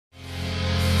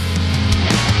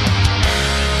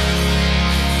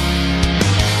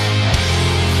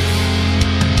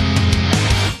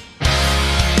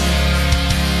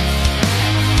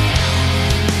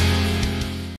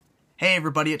Hey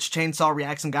everybody, it's Chainsaw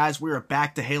Reacts, and guys, we are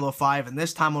back to Halo 5, and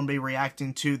this time I'm going to be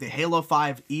reacting to the Halo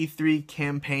 5 E3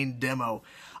 campaign demo.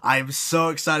 I am so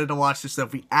excited to watch this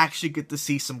stuff. We actually get to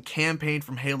see some campaign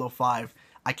from Halo 5.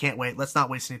 I can't wait. Let's not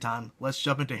waste any time. Let's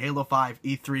jump into Halo 5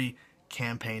 E3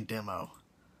 campaign demo.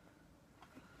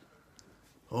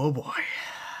 Oh boy.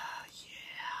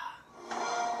 Yeah.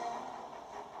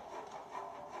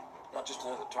 Not just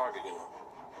another target, you know.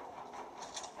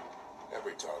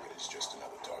 Every target is just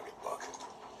another target, Buck.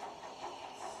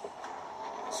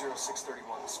 0631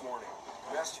 this morning.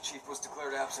 Master Chief was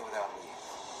declared absent without leave.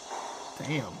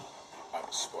 Damn. I'm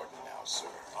a Spartan now,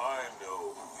 sir. I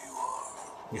know who you are.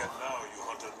 Yet now you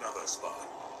hunt another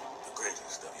Spartan, the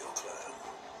greatest of your clan.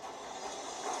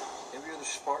 Every other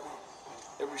Spartan,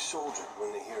 every soldier,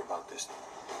 when they hear about this,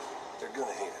 they're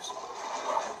gonna hate us.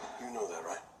 You know that,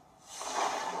 right?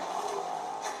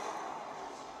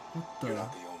 What the? You're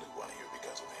not the only one here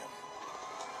because of him.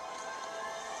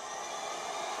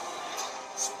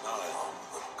 Senile,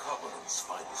 the Covenant's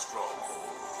final stronghold.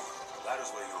 That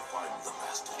is where you'll find the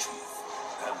Master Chief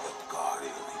and the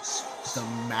Guardian he seeks. The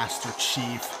Master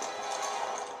Chief.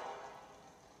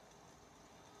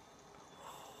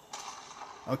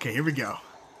 Okay, here we go.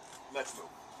 Let's move.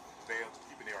 Vale,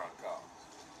 keep an ear on comms.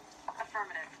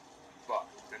 Affirmative. Buck,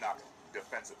 they're knocking.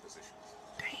 Defensive positions.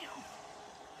 Damn.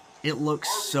 It looks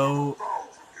so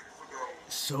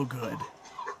good.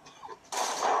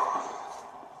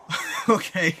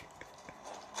 Okay.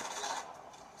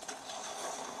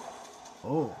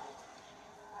 Oh.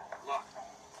 Look,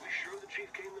 we sure the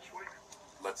Chief came this way?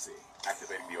 Let's see.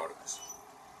 Activating the Artemis.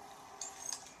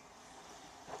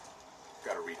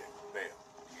 Gotta read it. Vale,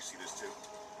 do you see this too?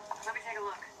 Let me take a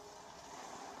look.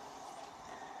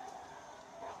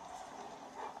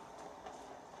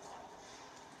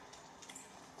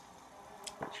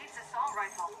 Chief's assault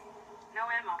rifle. No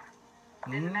ammo.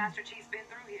 Then the Master Chief's been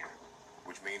through here.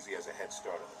 Which means he has a head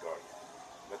start on the Guardian.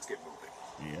 Let's get moving.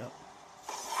 Yep.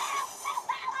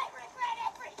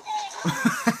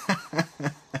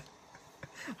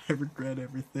 I regret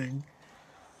everything.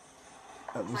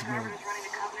 That was Like good. Harvard is running the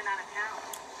Covenant out of town.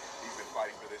 He's been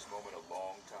fighting for this moment a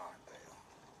long time, Vale.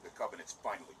 The Covenant's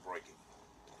finally breaking.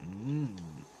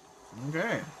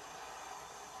 Okay.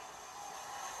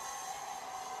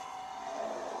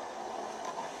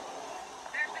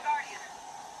 There's the Guardian.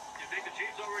 You think the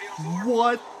Chief's already on board?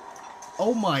 What?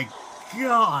 Oh my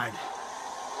god.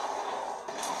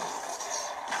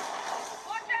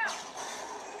 Watch out!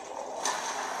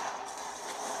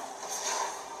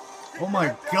 Oh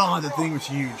my god, the thing was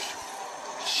huge.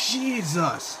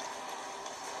 Jesus.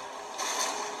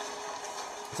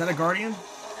 Is that a Guardian?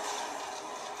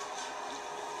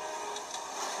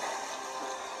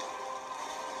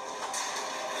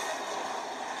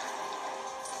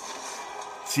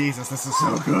 Jesus, this is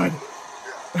so good.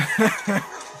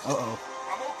 Uh-oh.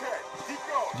 I'm okay. Keep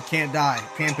going. You can't die.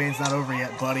 Campaign's not over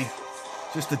yet, buddy.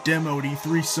 Just a demo at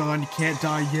E3, son. You can't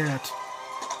die yet.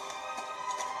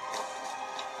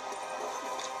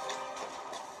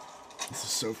 This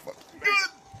is so fucking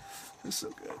good. This is so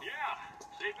good. Yeah,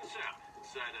 safe and sound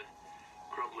inside a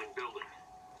crumbling building.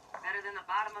 Better than the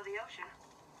bottom of the ocean.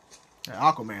 Hey,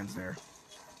 Aquaman's there.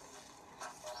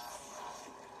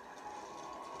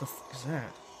 What the fuck is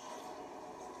that?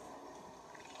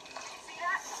 See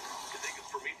that? You think it's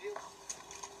Prometheus?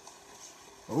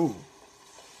 Oh.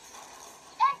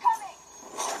 Incoming!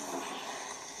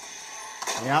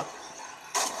 Yep.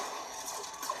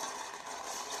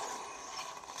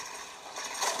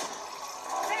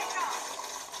 Take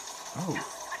off! Oh.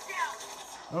 Down!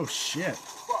 Oh, shit.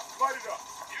 Buck, fight it up.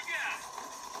 You got it.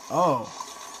 Oh.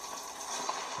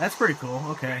 That's pretty cool.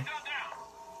 Okay. Down.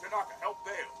 Tanaka, help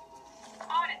Vale.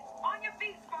 On it! On your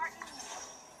feet, Spartan!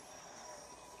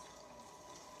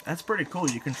 That's pretty cool.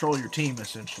 You control your team,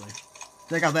 essentially.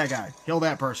 Take out that guy. Kill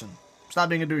that person. Stop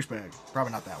being a douchebag.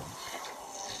 Probably not that one.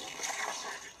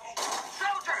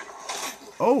 Soldiers!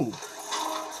 Oh!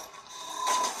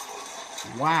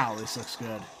 Wow, this looks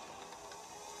good.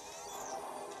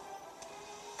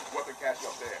 Weapon cache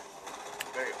up there.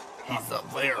 Vale, Tanaka. He's up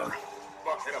there.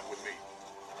 Buck, head up with me.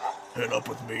 Head up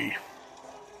with me.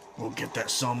 We'll get that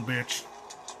sumbitch.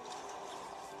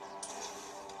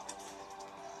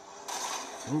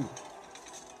 Ooh.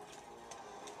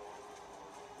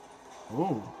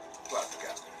 Ooh. Plasma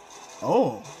caster.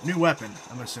 Oh, new weapon,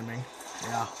 I'm assuming.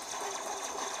 Yeah.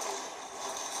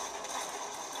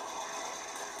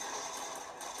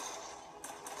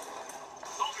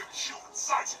 Soldier, shoot,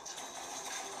 Sergeant.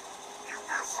 You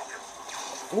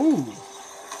will. Ooh.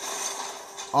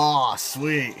 Aw,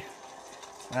 sweet.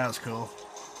 That was cool.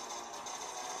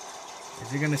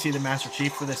 Is he gonna see the Master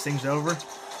Chief for this thing's over?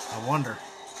 I wonder.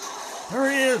 There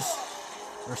he is!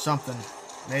 Or something.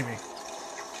 Maybe.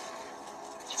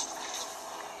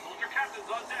 Soldier captain's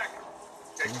on deck.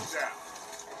 Take him down.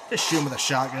 Just shoot him with a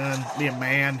shotgun. Be a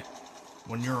man.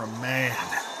 When you're a man.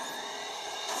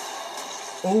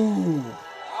 Oh!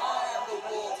 I am the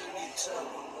Warden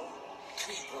Eternal,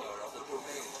 keeper of the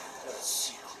domain and her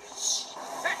secrets.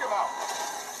 Take him out.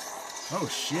 Oh,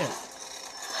 shit.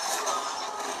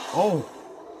 Oh!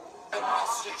 The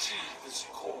Master Chief is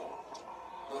called,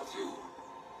 but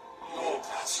your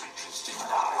passage is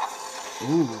denied.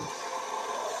 Ooh.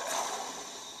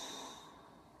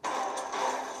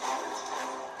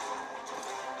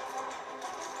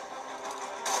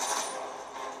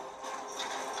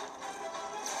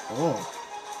 Oh.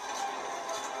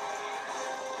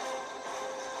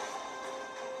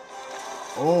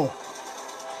 Oh.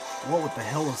 What the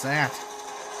hell was that?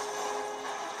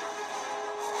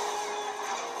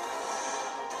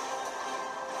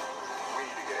 We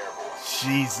need to get airborne.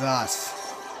 Jesus.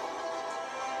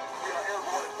 We are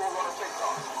airborne at Forerunner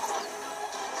takeoff.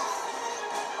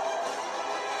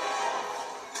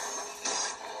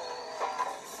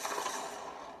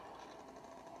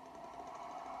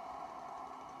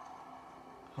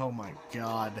 Oh my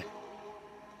God.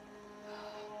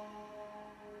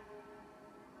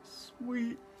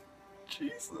 Sweet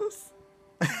Jesus.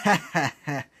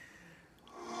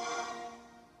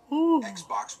 Ooh.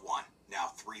 Xbox One,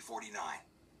 now $349. I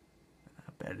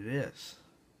bet it is.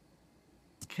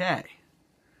 Okay.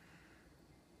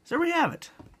 So there we have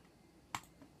it.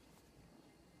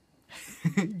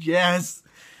 Yes.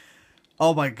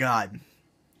 Oh my God.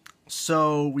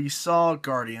 So we saw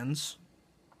Guardians.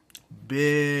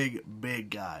 Big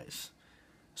guys.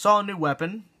 Saw a new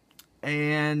weapon.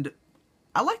 And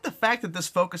I like the fact that this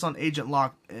focused on Agent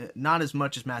Locke, not as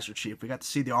much as Master Chief. We got to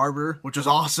see the Arbiter, which was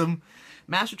awesome.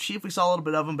 Master Chief, we saw a little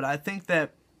bit of him, but I think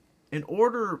that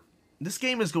this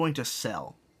game is going to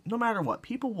sell. No matter what,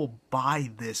 people will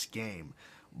buy this game.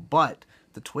 But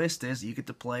the twist is you get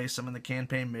to play some of the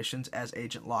campaign missions as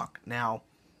Agent Locke. Now,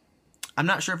 I'm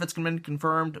not sure if it's been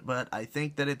confirmed, but I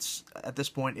think that at this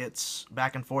point, it's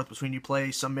back and forth between you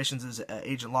play some missions as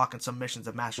Agent Locke and some missions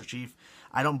of Master Chief.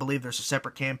 I don't believe there's a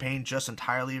separate campaign just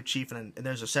entirely of Chief, and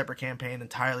there's a separate campaign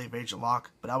entirely of Agent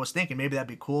Locke. But I was thinking maybe that'd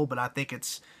be cool, but I think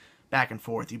it's back and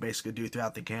forth. You basically do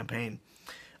throughout the campaign.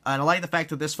 And I like the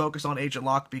fact that this focused on Agent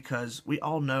Locke because we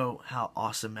all know how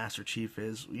awesome Master Chief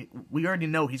is. We already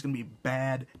know he's going to be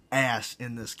badass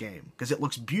in this game because it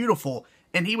looks beautiful,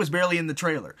 and he was barely in the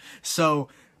trailer. So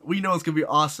we know it's going to be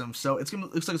awesome. So looks like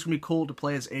it's going to be cool to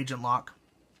play as Agent Locke.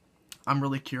 I'm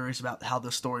really curious about how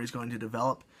the story is going to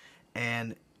develop,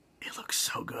 and it looks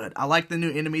so good. I like the new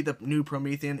enemy, the new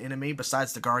Promethean enemy,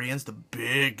 besides the Guardians, the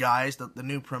big guys. The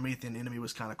new Promethean enemy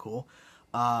was kind of cool.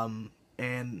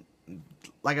 And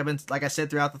like I said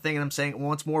throughout the thing, and I'm saying it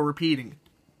once more, repeating,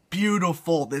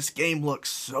 beautiful. This game looks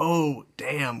so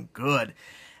damn good.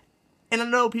 And I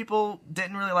know people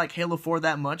didn't really like Halo 4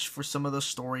 that much for some of the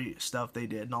story stuff they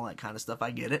did and all that kind of stuff.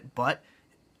 I get it, but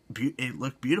it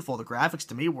looked beautiful. The graphics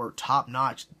to me were top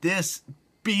notch. This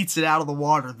beats it out of the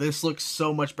water. This looks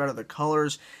so much better. The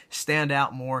colors stand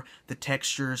out more. The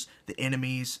textures, the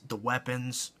enemies, the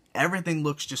weapons, everything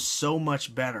looks just so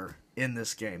much better in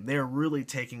this game. They're really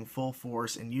taking full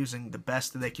force and using the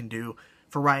best that they can do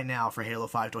for right now for Halo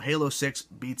 5 till Halo 6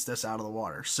 beats this out of the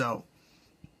water. So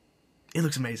it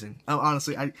looks amazing.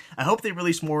 Honestly, I hope they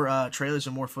release more trailers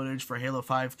and more footage for Halo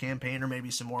 5 campaign, or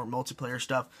maybe some more multiplayer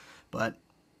stuff. But,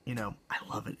 you know, I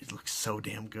love it. It looks so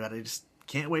damn good. I just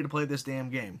can't wait to play this damn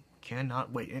game.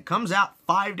 Cannot wait. It comes out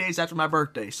 5 days after my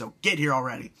birthday, so get here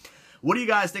already. What do you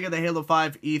guys think of the Halo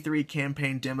 5 E3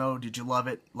 campaign demo? Did you love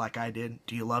it like I did?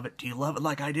 Do you love it? Do you love it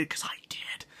like I did? Because I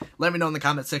did. Let me know in the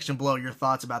comment section below your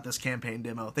thoughts about this campaign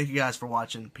demo. Thank you guys for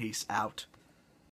watching. Peace out.